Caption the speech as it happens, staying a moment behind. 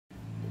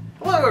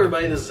Hello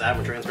everybody, this is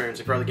Adam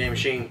Transparency Pro the Game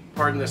Machine.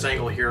 Pardon this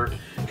angle here.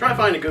 Trying to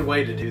find a good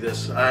way to do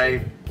this.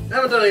 I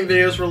haven't done any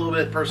videos for a little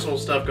bit, personal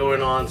stuff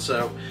going on,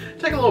 so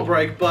take a little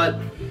break, but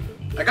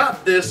I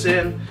got this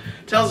in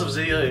Tales of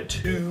Xillia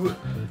 2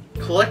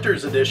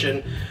 Collector's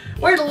Edition.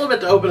 Waited a little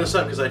bit to open this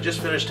up because I just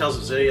finished Tales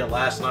of Xillia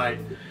last night,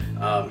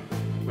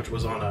 which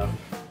was on a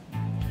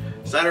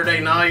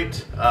Saturday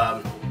night.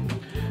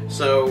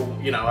 So,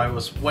 you know, I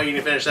was waiting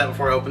to finish that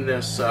before I opened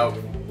this,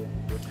 so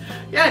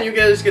yeah, and you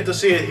guys get to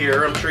see it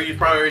here. I'm sure you've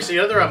probably already seen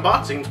other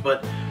unboxings,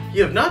 but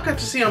you have not got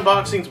to see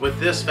unboxings with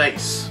this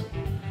face.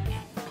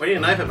 Pointing a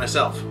knife at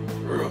myself.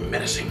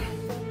 Menacing.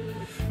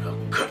 I'll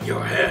cut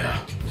your hair.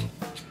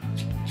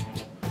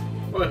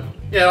 But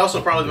yeah,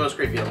 also probably the most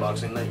creepy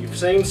unboxing that you've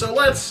seen, so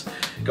let's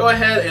go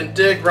ahead and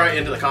dig right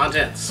into the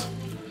contents.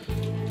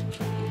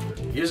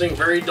 Using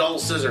very dull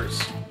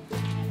scissors.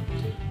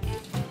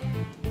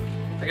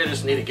 I think I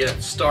just need to get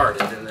it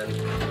started and then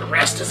the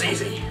rest is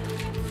easy.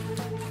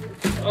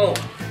 Oh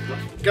my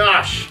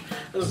gosh,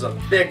 this is a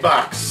big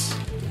box.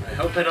 I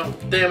hope I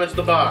don't damage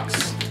the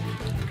box,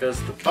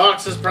 because the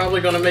box is probably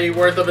going to be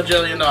worth a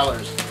bajillion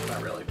dollars.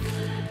 Not really.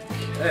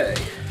 Okay.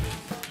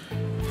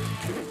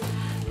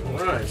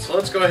 Alright, so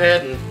let's go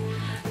ahead and,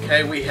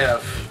 okay, we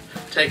have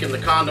taken the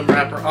condom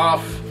wrapper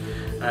off.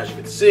 As you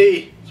can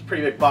see, it's a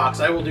pretty big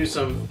box. I will do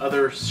some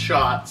other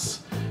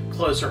shots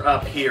closer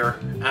up here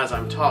as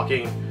I'm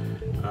talking.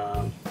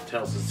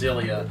 Tales of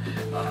Xillia.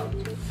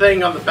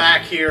 Thing on the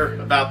back here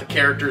about the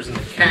characters in the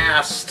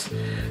cast.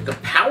 The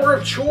power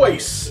of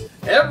choice.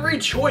 Every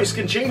choice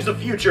can change the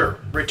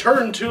future.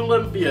 Return to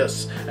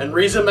Olympias and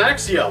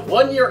Rizamaxia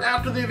 1 year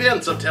after the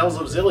events of Tales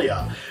of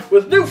Xillia.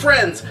 With new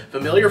friends,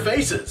 familiar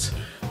faces.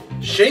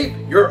 Shape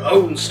your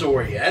own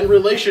story and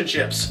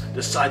relationships.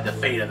 Decide the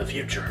fate of the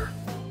future.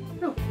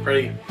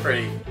 Pretty.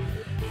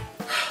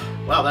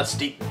 Wow, that's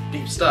deep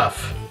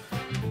stuff.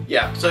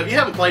 Yeah, so if you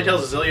haven't played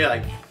Tales of Xillia,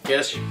 I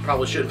guess you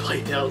probably shouldn't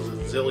play Tales of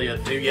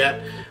Xillia 2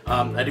 yet.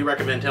 I do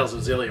recommend Tales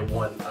of Xillia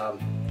 1.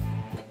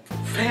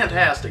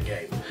 Fantastic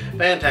game.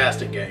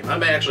 Fantastic game. I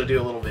may actually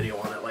do a little video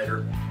on it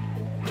later,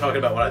 talking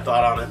about what I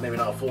thought on it. Maybe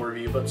not a full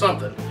review, but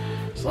something.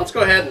 So let's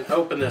go ahead and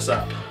open this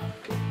up.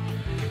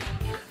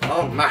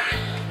 Oh my.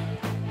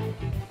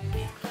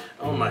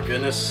 Oh my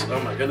goodness.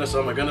 Oh my goodness.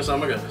 Oh my goodness. Oh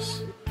my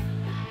goodness.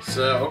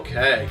 So,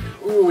 okay.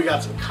 Ooh, we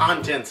got some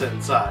contents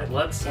inside.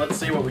 Let's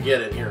see what we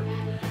get in here.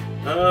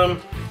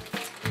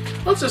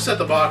 Let's just set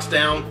the box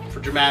down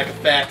for dramatic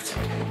effect.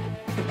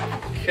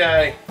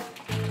 Okay.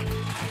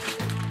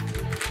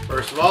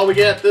 First of all, we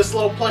get this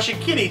little plushy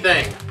kitty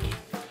thing.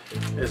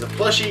 It's a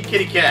plushy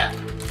kitty cat.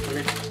 Let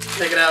me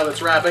take it out of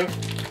its wrapping.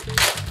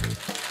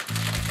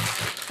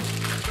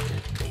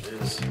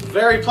 It is a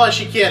very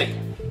plushy kitty.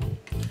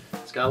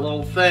 It's got a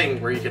little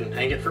thing where you can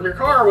hang it from your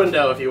car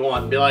window if you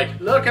want and be like,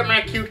 look at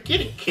my cute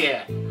kitty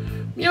cat.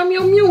 Meow,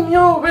 meow, meow,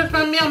 meow, where's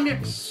my meow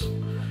mix?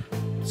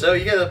 So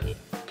you get a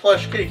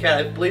plush kitty cat.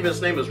 I believe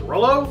his name is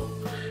Rollo.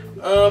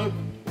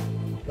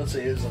 Let's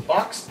see, does the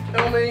box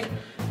tell me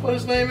what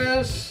his name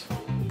is?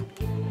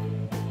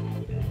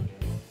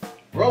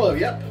 Rollo,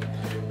 yep.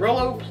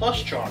 Rollo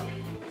Plush Charm.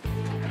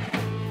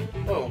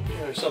 Oh,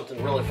 there's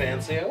something really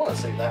fancy. I want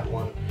to save that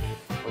one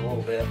for a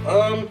little bit.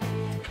 Of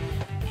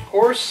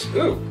course,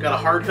 ooh, got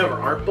a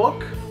hardcover art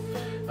book.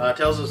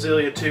 Tales of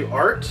Xillia 2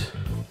 art.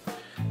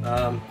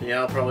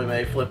 Yeah, I'll probably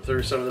may flip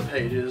through some of the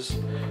pages,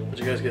 but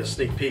you guys get a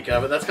sneak peek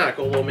of it. That's kind of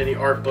cool, little mini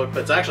art book,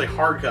 but it's actually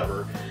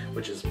hardcover,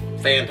 which is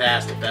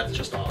fantastic. That's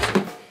just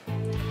awesome.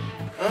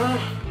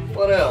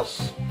 What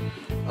else?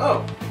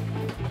 Oh,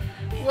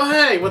 well,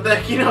 hey, what the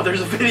heck? You know,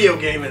 there's a video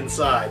game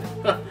inside.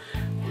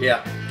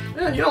 Yeah,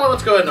 you know what?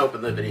 Let's go ahead and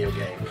open the video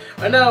game.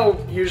 I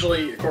know,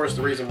 usually, of course,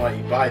 the reason why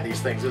you buy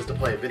these things is to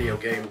play a video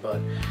game, but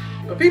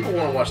people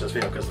want to watch this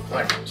video because of the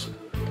collectibles.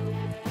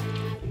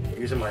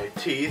 Using my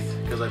teeth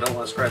because I don't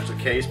want to scratch the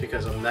case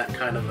because I'm that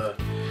kind of a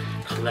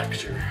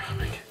collector. Oh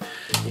my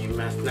God. You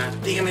must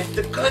not damage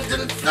the goods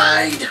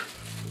inside.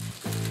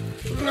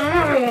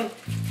 No.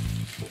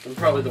 And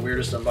probably the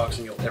weirdest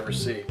unboxing you'll ever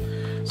see.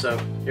 So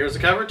here's the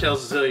cover,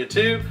 Tales of Xillia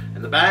 2,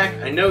 and the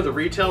back. I know the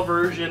retail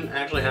version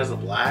actually has the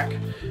black.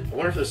 I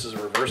wonder if this is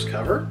a reverse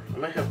cover. I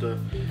might have to.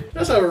 It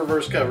does have a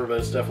reverse cover, but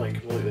it's definitely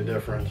completely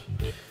different.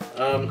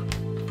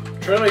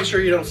 Try to make sure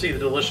you don't see the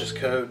delicious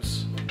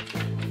codes.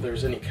 If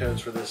there's any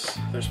codes for this,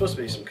 there's supposed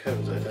to be some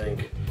codes, I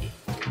think.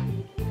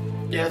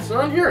 Yeah, it's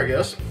not here, I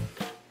guess.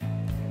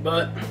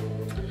 But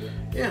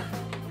yeah,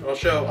 I'll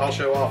show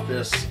off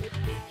this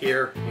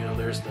here. You know,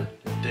 there's the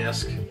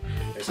disc.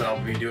 Like I said,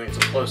 I'll be doing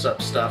some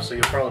close-up stuff, so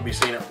you'll probably be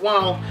seeing it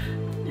while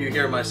you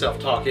hear myself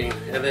talking.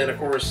 And then, of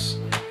course,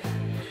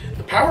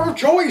 the power of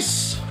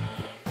choice,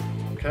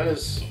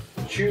 because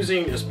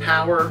choosing is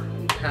power,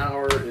 and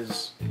power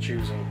is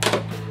choosing.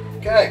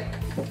 Okay,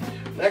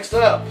 next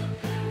up.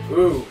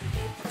 Ooh.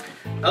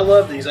 I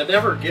love these. I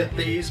never get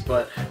these,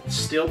 but the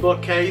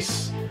steelbook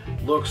case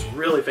looks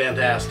really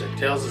fantastic.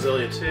 Tales of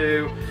Xillia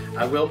 2.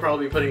 I will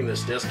probably be putting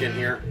this disc in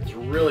here. It's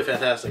really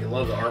fantastic. I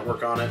love the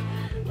artwork on it.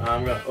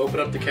 I'm going to open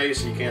up the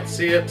case so you can't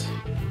see it.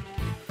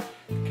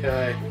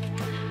 Okay.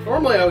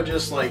 Normally I would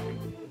just like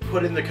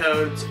put in the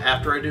codes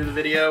after I do the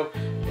video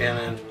and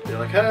then be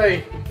like,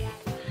 hey,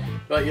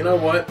 but you know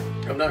what?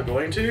 I'm not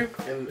going to,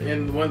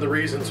 and one of the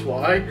reasons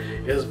why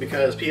is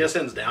because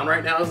PSN's down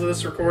right now as of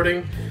this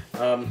recording.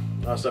 A lot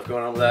of stuff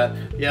going on with that.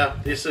 Yeah,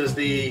 this is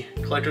the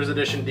Collector's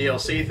Edition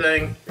DLC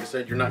thing. Like I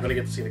said, you're not going to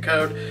get to see the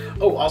code.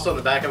 Oh, also on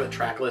the back of it,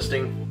 track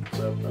listing.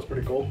 So that's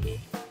pretty cool.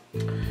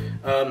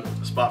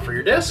 Spot for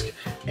your disc.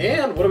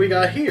 And what do we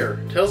got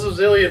here? Tales of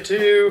Xillia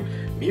 2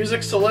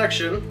 music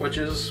selection, which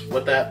is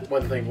what that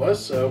one thing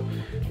was. So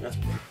that's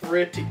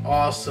pretty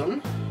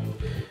awesome.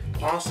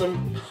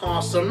 Awesome.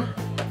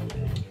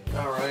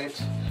 Alright,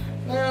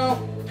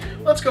 now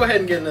let's go ahead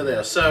and get into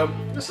this. So,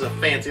 this is a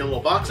fancy little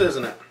box,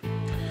 isn't it?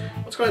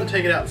 Let's go ahead and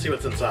take it out and see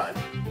what's inside.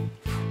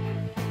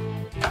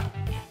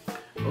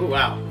 Oh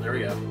wow, there we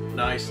go.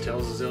 Nice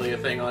Tales of Xillia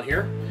thing on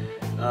here.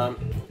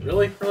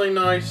 Really, really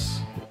nice.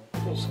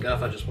 Little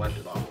scuff, I just wiped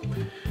it off.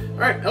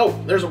 Alright, oh,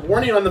 there's a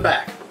warning on the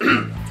back.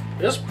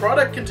 This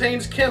product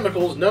contains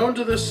chemicals known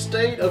to the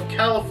state of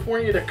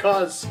California to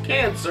cause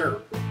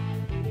cancer.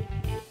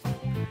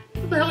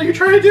 What the hell are you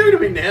trying to do to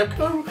me,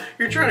 Namco?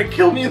 You're trying to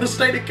kill me in the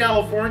state of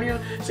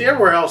California? See,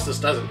 everywhere else this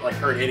doesn't like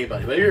hurt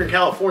anybody, but if you're in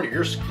California,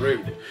 you're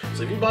screwed.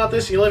 So if you bought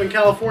this and you live in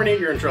California,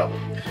 you're in trouble.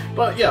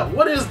 But yeah,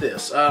 what is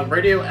this?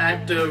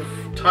 Radioactive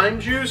time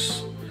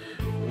juice?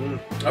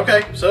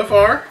 Okay, so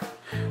far,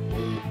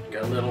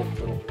 got a little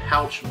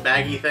pouch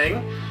baggy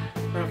thing.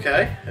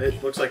 Okay,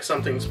 it looks like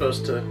something's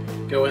supposed to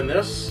go in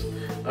this.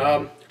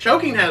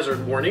 Choking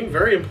hazard warning,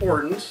 very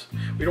important.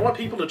 We don't want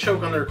people to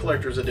choke on their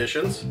collector's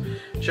editions.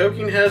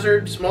 Choking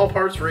hazard, small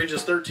parts for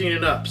ages 13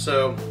 and up.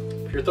 So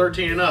if you're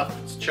 13 and up,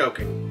 it's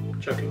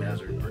choking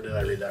hazard. Or did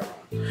I read that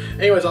wrong?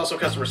 Anyways, also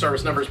customer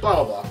service numbers,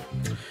 blah, blah, blah.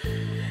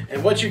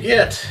 And what you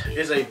get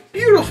is a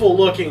beautiful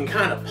looking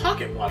kind of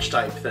pocket watch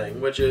type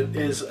thing, which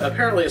is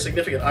apparently a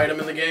significant item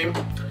in the game.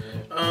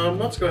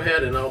 Let's go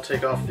ahead and I'll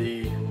take off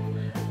the,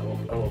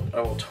 I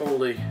will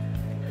totally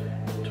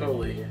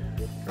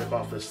rip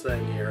off this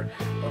thing here.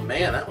 Oh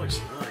man, that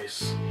looks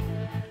nice.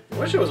 I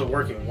wish it was a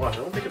working watch. I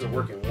don't think it's a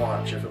working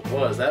watch. If it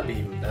was, that'd be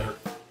even better.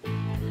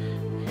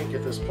 Can't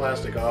get this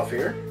plastic off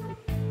here.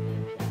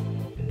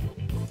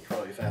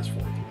 Probably fast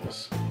forward through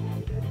this.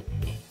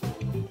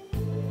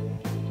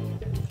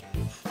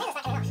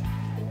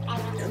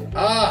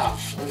 Ah!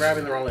 I'm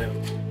grabbing the wrong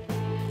end.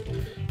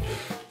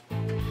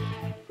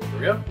 There we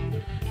go.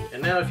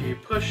 And now if you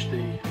push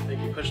the, I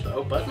think you push the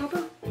O button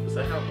open? Is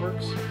that how it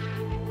works?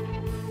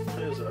 How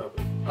does it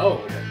open? Oh,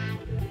 okay.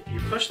 You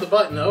push the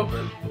button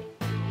open.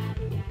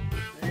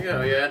 There you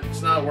go. Yeah,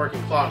 it's not a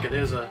working clock. It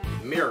is a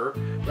mirror.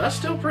 But that's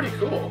still pretty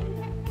cool.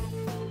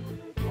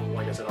 Well,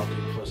 like I said, I'll do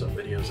close-up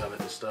videos of it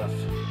and stuff.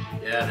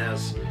 Yeah, it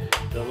has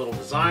the little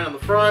design on the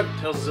front.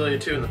 Tales of Xillia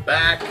 2 in the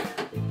back.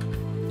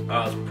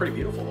 It's pretty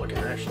beautiful looking,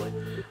 actually.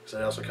 So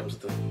it also comes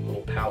with the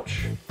little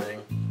pouch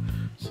thing.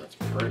 So that's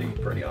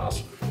pretty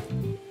awesome.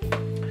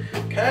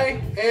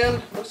 Okay,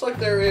 and looks like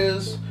there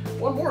is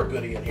one more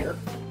goodie in here.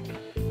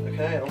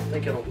 Okay, I don't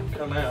think it'll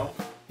come out.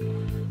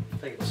 I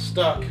think it's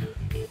stuck.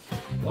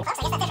 Well, I guess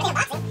that's it for the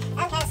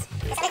unboxing,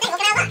 because this other thing will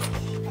come out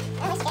locked.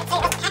 Well, we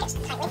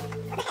should say what's the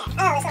package tightly. What the heck?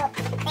 Oh, this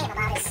little thing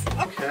about this.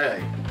 Okay.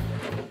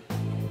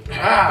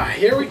 Ah,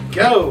 here we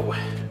go.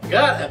 We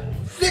got a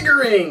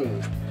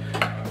figurine.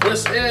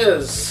 This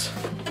is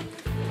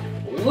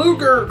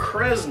Luger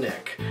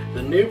Kresnik,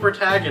 the new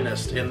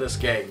protagonist in this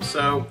game.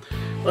 So,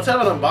 let's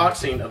have an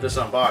unboxing of this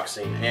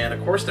unboxing. And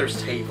of course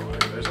there's tape on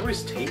it. There's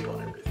always tape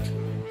on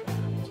everything.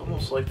 It's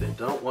almost like they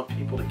don't want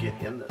people to get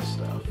in this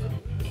stuff.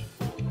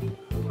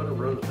 I'm going to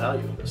ruin the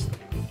value of this thing.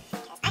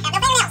 I have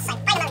nothing else. I'm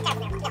fighting on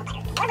the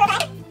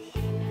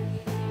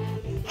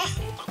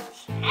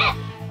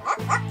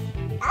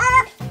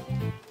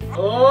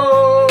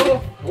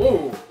Oh!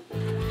 Ooh!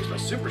 Use my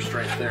super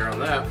strength there on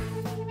that.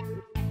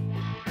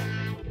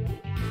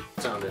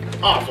 Sounded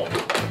awful.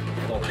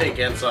 Little pink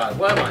inside.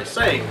 What am I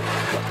saying?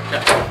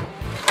 Okay.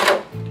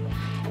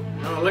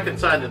 Oh, look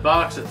inside the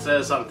box. It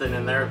says something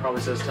in there. It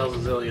probably says Tales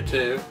of Xillia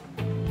 2.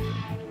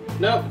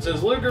 Nope, it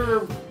says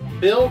Luger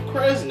Bill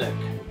Kresnik.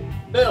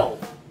 Bill.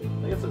 I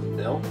think it says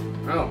Bill.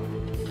 Oh.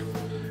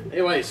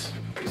 Anyways,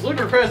 he's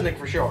Luger Kresnik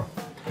for sure.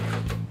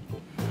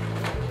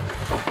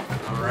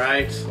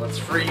 Alright, let's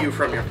free you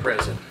from your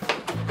prison.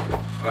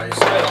 I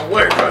said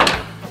away, right?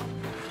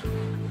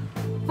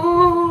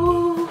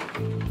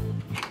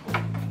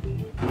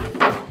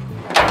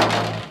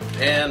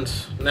 And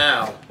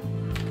now,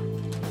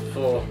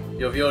 for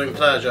your viewing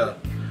pleasure,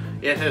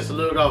 it is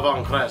Luger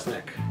von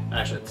Kresnik.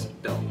 Actually, it's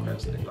Bill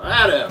Kresnik, but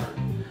whatever.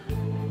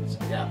 So,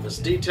 yeah, this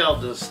detail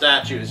to the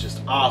statue is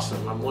just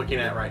awesome. I'm looking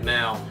at it right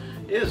now.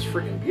 It is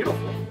freaking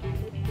beautiful.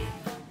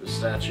 This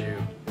statue.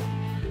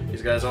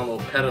 He's got his own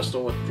little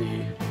pedestal with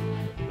the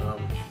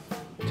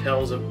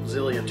Tales of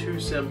Xillia 2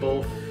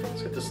 symbol.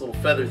 He's got this little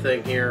feather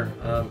thing here.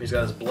 He's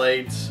got his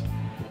blades.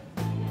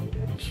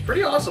 It's a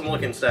pretty awesome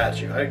looking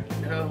statue. I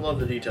love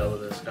the detail of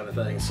this kind of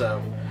thing.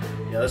 So,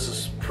 yeah, this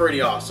is pretty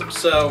awesome.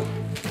 So,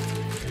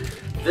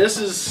 this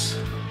is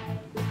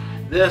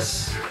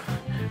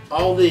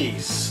all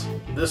these.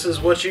 This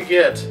is what you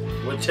get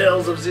with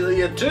Tales of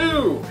Xillia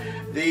 2,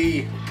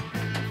 the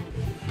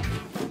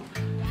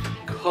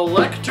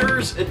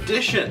Collector's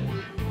Edition.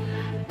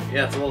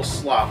 Yeah, it's a little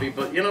sloppy,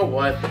 but you know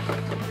what?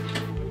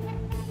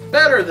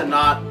 Better than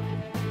not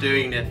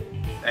doing it.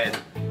 And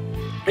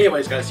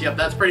anyways, guys, yep,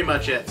 that's pretty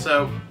much it.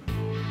 So,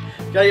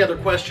 got any other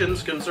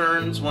questions,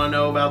 concerns, want to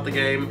know about the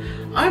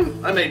game? I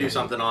may do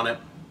something on it.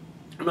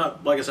 I'm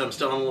not, like I said, I'm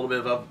still on a little bit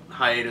of a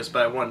hiatus,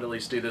 but I wanted to at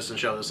least do this and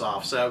show this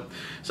off. So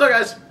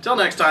guys, till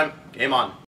next time, game on.